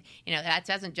AI. That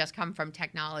doesn't just come from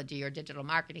technology or digital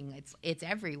marketing. It's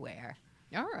everywhere.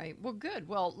 All right. Well, good.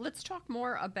 Well, let's talk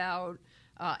more about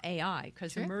AI,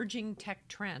 because emerging tech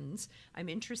trends, I'm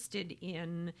interested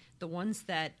in the ones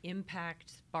that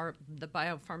impact the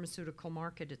biopharmaceutical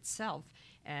market itself.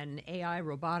 And AI,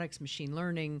 robotics, machine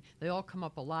learning, they all come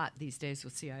up a lot these days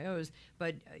with CIOs.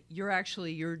 But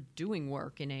you're doing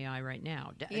work in AI right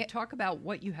now. Talk about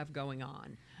what you have going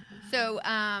on. So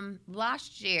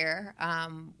last year,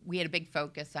 we had a big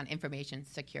focus on information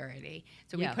security.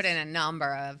 So we put in a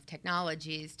number of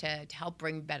technologies to help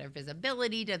bring better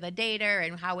visibility to the data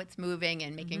and how it's moving,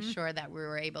 and making sure that we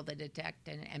were able to detect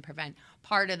and prevent.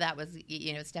 Part of that was,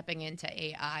 stepping into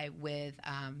AI with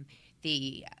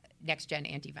the next-gen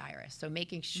antivirus. So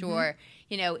making sure,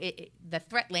 the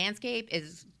threat landscape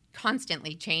is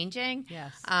constantly changing.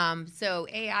 Yes. So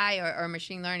AI or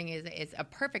machine learning is a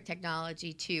perfect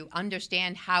technology to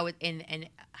understand how it and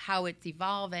how it's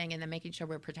evolving, and then making sure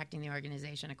we're protecting the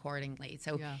organization accordingly.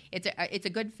 So it's a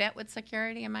good fit with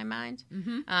security in my mind.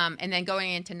 And then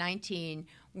going into 19,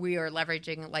 we are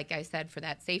leveraging, like I said, for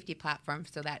that safety platform,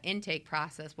 so that intake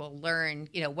process will learn,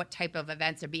 what type of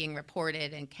events are being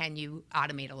reported, and can you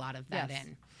automate a lot of that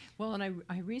in. Well, and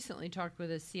I recently talked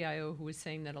with a CIO who was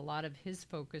saying that a lot of his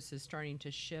focus is starting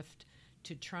to shift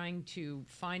to trying to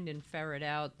find and ferret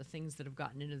out the things that have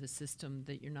gotten into the system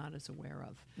that you're not as aware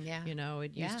of. Yeah.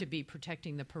 It used to be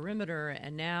protecting the perimeter,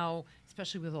 and now,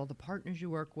 especially with all the partners you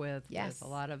work with a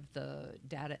lot of the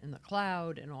data in the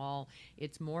cloud and all,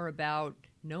 it's more about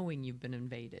knowing you've been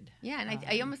invaded. Yeah, and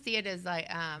I almost see it as like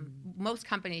most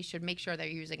companies should make sure they're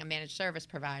using a managed service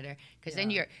provider, because then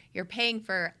you're paying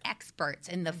for experts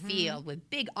in the field with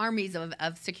big armies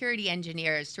of security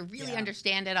engineers to really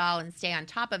understand it all and stay on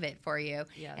top of it for you.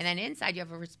 Yes. And then inside, you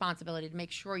have a responsibility to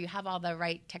make sure you have all the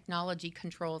right technology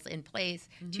controls in place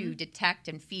to detect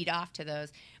and feed off to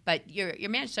those. But your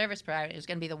managed service provider is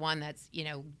going to be the one that's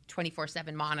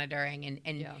 24/7 monitoring,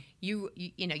 and you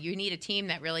need a team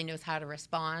that really knows how to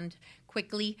respond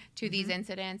quickly to these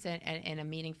incidents and in a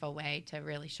meaningful way to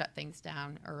really shut things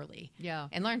down early.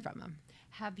 And learn from them.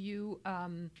 Have you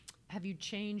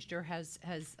changed, or has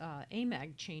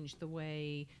AMAG changed the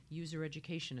way user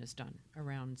education is done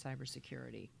around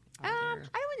cybersecurity? I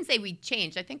wouldn't say we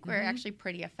changed. I think we're actually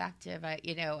pretty effective.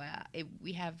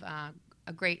 We have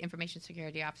a great information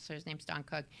security officer. His name's Don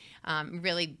Cook.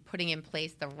 Really putting in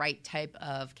place the right type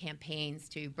of campaigns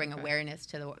to bring awareness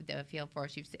to the field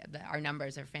force. Our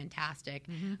numbers are fantastic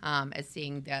as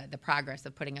seeing the progress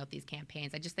of putting out these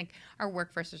campaigns. I just think our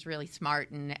workforce is really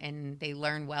smart, and they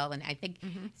learn well. And I think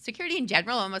security in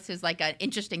general almost is like an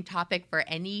interesting topic for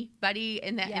anybody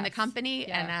in the company.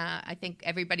 And I think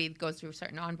everybody goes through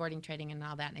certain onboarding training and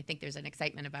all that. And I think there's an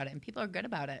excitement about it, and people are good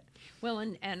about it. Well,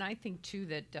 and I think too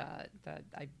that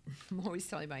I'm always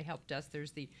telling my help desk,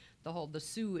 there's the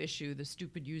SUE issue, the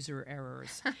stupid user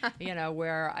errors,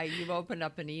 where you've opened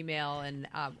up an email, and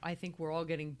I think we're all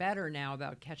getting better now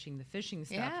about catching the phishing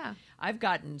stuff. Yeah. I've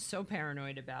gotten so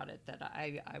paranoid about it that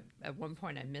I at one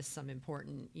point I missed some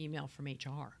important email from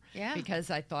HR. Yeah. Because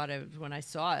I thought when I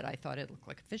saw it, I thought it looked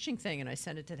like a phishing thing, and I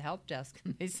sent it to the help desk,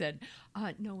 and they said,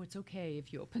 "No, it's okay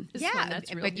if you open this one.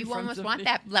 That's really but you almost want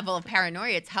that level of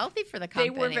paranoia. It's healthy for the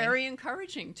company." They were very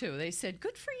encouraging too. They said,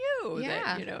 "Good for you."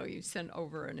 Yeah. That, you sent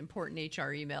over an important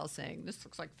HR email saying, "This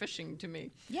looks like phishing to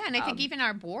me." Yeah, and I think even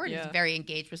our board is very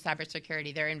engaged with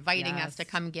cybersecurity. They're inviting us to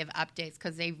come give updates,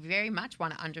 because they very much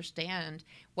want to understand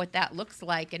what that looks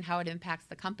like and how it impacts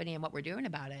the company and what we're doing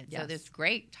about it. So there's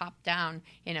great top-down,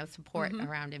 support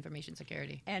around information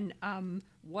security. And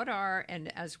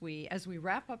as we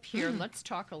wrap up here, let's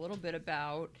talk a little bit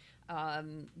about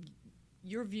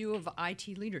your view of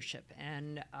IT leadership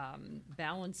and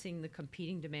balancing the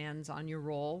competing demands on your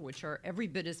role, which are every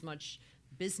bit as much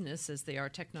business as they are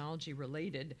technology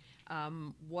related.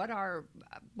 What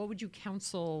would you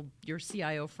counsel your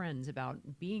CIO friends about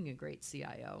being a great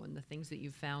CIO, and the things that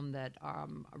you've found that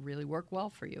really work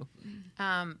well for you?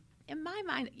 In my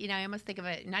mind, I almost think of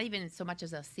it not even so much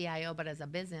as a CIO, but as a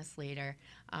business leader.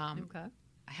 Okay.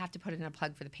 I have to put in a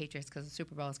plug for the Patriots because the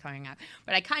Super Bowl is coming up.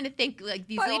 But I kind of think like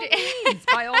these leaders.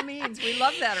 By all means, we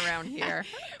love that around here.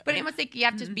 But I almost think you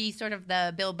have to be sort of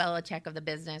the Bill Belichick of the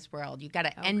business world. You've got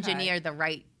to engineer the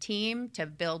right team to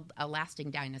build a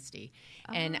lasting dynasty.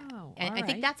 And I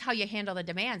think that's how you handle the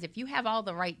demands. If you have all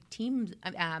the right team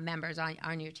members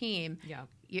on your team,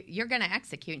 you're going to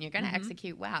execute, and you're going to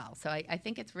execute well. So I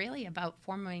think it's really about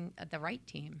forming the right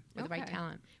team with the right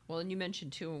talent. Well, and you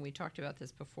mentioned, too, when we talked about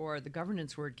this before, the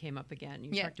governance word came up again.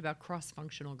 You talked about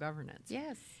cross-functional governance.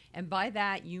 Yes. And by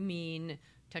that, you mean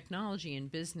technology and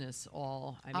business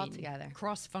all together.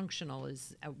 Cross-functional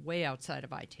is way outside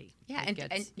of IT. Yeah, and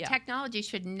technology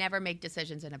should never make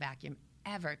decisions in a vacuum.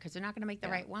 Ever, because they're not going to make the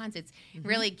right ones. It's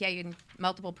really getting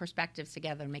multiple perspectives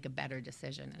together and make a better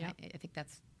decision. And I think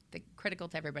that's critical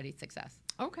to everybody's success.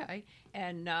 Okay.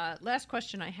 And last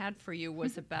question I had for you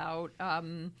was about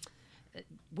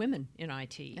women in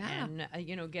IT and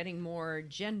getting more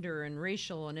gender and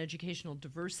racial and educational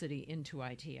diversity into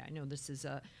IT. I know this is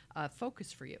a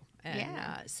focus for you.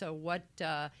 And so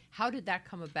how did that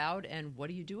come about, and what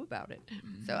do you do about it?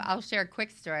 So I'll share a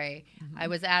quick story. I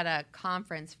was at a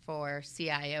conference for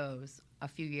CIOs a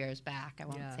few years back. I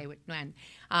won't say when.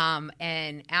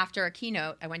 And after a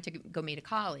keynote, I went to go meet a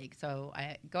colleague. So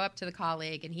I go up to the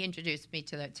colleague, and he introduced me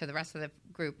to the rest of the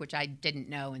group, which I didn't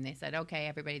know. And they said, "Okay,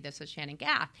 everybody, this is Shannon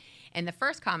Gath." And the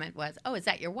first comment was, "Oh, is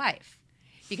that your wife?"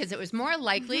 because it was more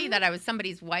likely that I was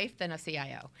somebody's wife than a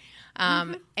CIO.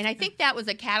 And I think that was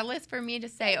a catalyst for me to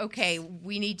say, okay,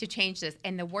 we need to change this.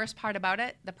 And the worst part about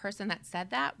it, the person that said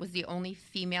that was the only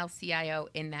female CIO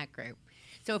in that group.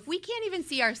 So if we can't even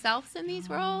see ourselves in these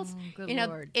roles,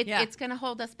 it's going to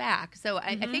hold us back. So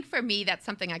I think for me, that's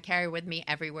something I carry with me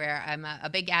everywhere. I'm a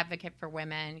big advocate for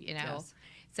women, Yes.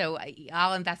 So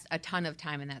I'll invest a ton of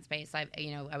time in that space. I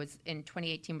was in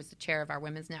 2018 was the chair of our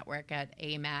women's network at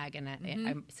AMAG, and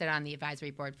I sit on the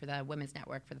advisory board for the women's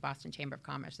network for the Boston Chamber of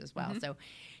Commerce as well. So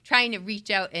trying to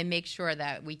reach out and make sure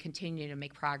that we continue to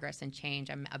make progress and change.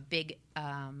 I'm a big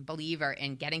believer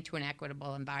in getting to an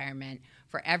equitable environment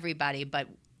for everybody, but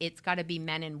it's got to be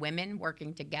men and women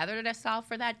working together to solve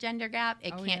for that gender gap.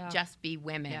 It can't just be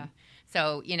women. Yeah.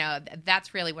 So,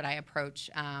 that's really what I approach,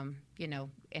 and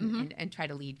try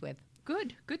to lead with.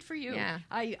 Good for you. Yeah.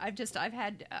 I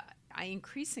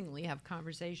increasingly have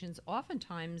conversations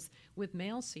oftentimes with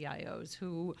male CIOs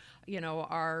who,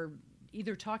 are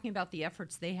either talking about the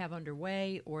efforts they have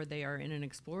underway, or they are in an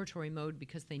exploratory mode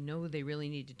because they know they really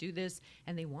need to do this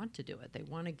and they want to do it. They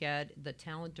want to get the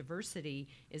talent diversity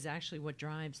is actually what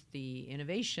drives the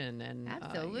innovation and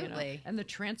absolutely and the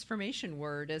transformation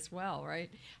word as well,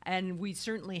 right? And we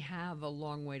certainly have a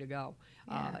long way to go.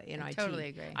 In I IT. Totally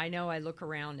agree. I know I look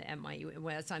around at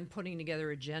as I'm putting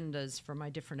together agendas for my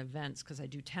different events, because I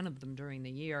do 10 of them during the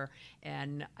year,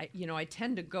 and I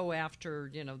tend to go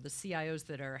after the CIOs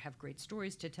that have great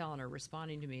stories to tell and are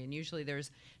responding to me, and usually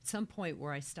there's some point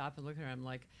where I stop and look at them, I'm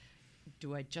like,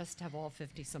 do I just have all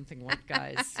 50-something white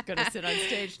guys going to sit on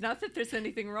stage? Not that there's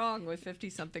anything wrong with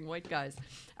 50-something white guys,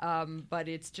 but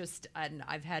it's just, and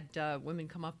I've had women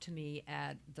come up to me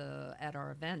at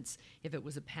our events. If it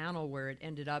was a panel where it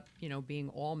ended up, being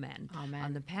all men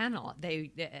on the panel,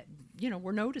 they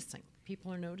we're noticing.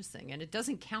 People are noticing, and it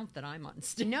doesn't count that I'm on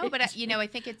stage. No, but I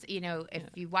think it's if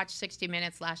you watched 60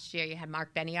 Minutes last year, you had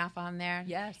Mark Benioff on there.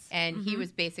 Yes, and he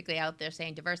was basically out there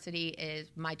saying diversity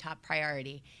is my top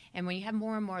priority. And when you have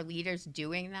more and more leaders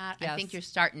doing that, I think you're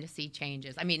starting to see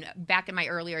changes. I mean, back in my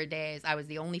earlier days, I was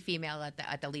the only female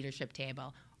at the leadership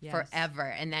table. Forever.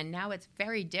 And then now it's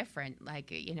very different.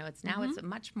 Like, it's now it's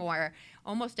much more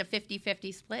almost a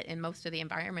 50-50 split in most of the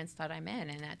environments that I'm in.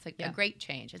 And that's a great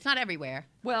change. It's not everywhere.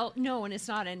 Well, no, and it's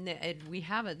not. And we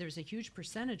have there's a huge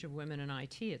percentage of women in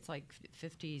IT. It's like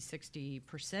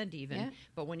 50-60% even. Yeah.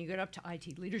 But when you get up to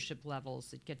IT leadership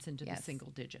levels, it gets into the single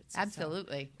digits.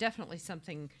 Absolutely. So definitely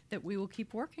something that we will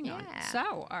keep working on.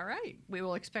 So, all right. We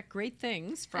will expect great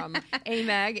things from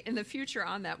AMAG in the future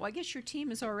on that. Well, I guess your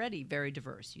team is already very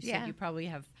diverse. You said you probably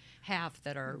have half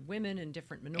that are women and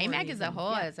different minorities. AMAG as a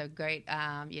whole is a great,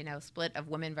 split of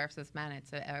women versus men.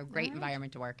 It's a great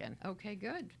environment to work in. Okay,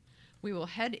 good. We will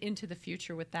head into the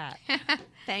future with that.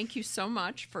 Thank you so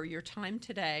much for your time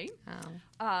today.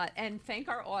 And thank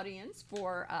our audience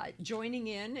for joining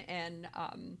in and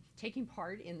taking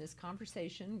part in this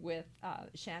conversation with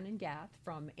Shannon Gath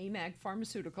from AMAG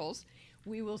Pharmaceuticals.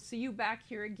 We will see you back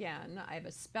here again. I have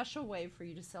a special way for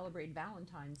you to celebrate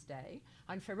Valentine's Day.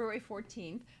 On February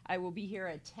 14th, I will be here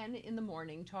at 10 in the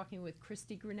morning talking with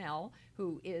Christy Grinnell,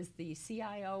 who is the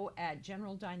CIO at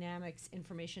General Dynamics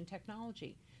Information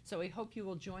Technology. So I hope you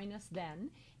will join us then.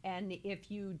 And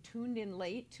if you tuned in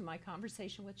late to my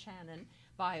conversation with Shannon,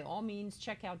 by all means,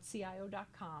 check out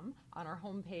CIO.com. On our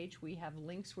homepage, we have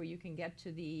links where you can get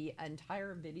to the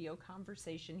entire video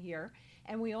conversation here.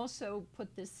 And we also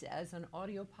put this as an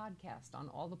audio podcast on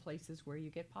all the places where you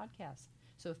get podcasts.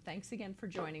 So thanks again for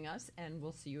joining us, and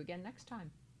we'll see you again next time.